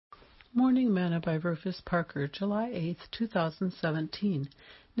Morning Manna by Rufus Parker, July 8, 2017.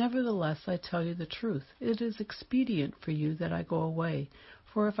 Nevertheless, I tell you the truth. It is expedient for you that I go away.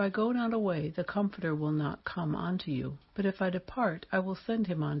 For if I go not away, the Comforter will not come unto you. But if I depart, I will send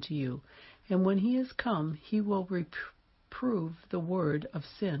him unto you. And when he is come, he will reprove the word of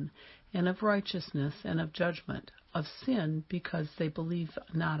sin, and of righteousness, and of judgment. Of sin, because they believe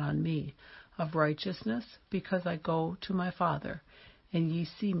not on me. Of righteousness, because I go to my Father, and ye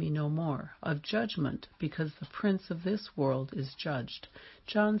see me no more. Of judgment, because the prince of this world is judged.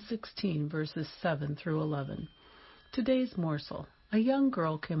 John 16, verses 7 through 11. Today's morsel. A young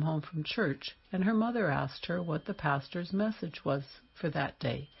girl came home from church, and her mother asked her what the pastor's message was for that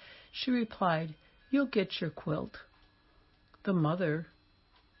day. She replied, "You'll get your quilt." The mother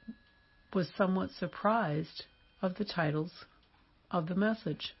was somewhat surprised of the titles of the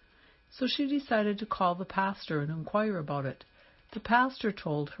message, so she decided to call the pastor and inquire about it. The pastor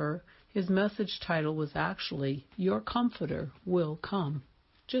told her his message title was actually, "Your Comforter Will Come."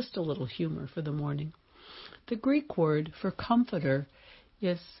 Just a little humor for the morning. The Greek word for comforter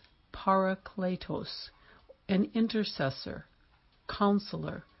is parakletos, an intercessor,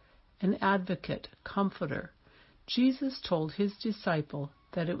 counselor, an advocate, comforter. Jesus told his disciple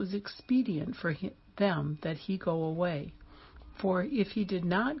that it was expedient for them that he go away. For if he did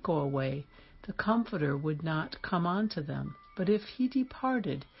not go away, the Comforter would not come unto them. But if he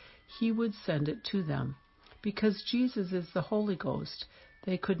departed, he would send it to them. Because Jesus is the Holy Ghost,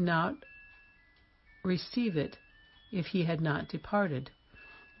 they could not receive it if he had not departed.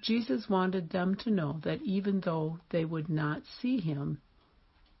 Jesus wanted them to know that even though they would not see him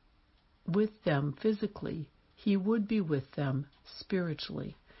with them physically, he would be with them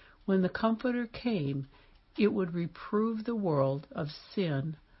spiritually. When the Comforter came, it would reprove the world of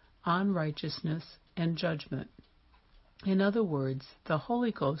sin, unrighteousness, and judgment. In other words, the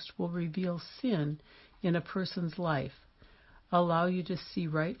Holy Ghost will reveal sin in a person's life, allow you to see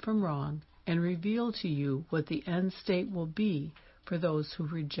right from wrong, and reveal to you what the end state will be for those who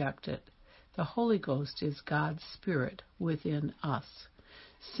reject it. The Holy Ghost is God's Spirit within us.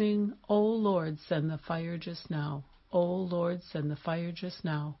 Sing, "O Lord, send the fire just now. O Lord, send the fire just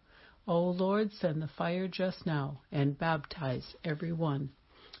now. O Lord, send the fire just now, and baptize everyone."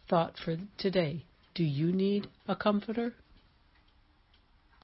 Thought for today. Do you need a comforter?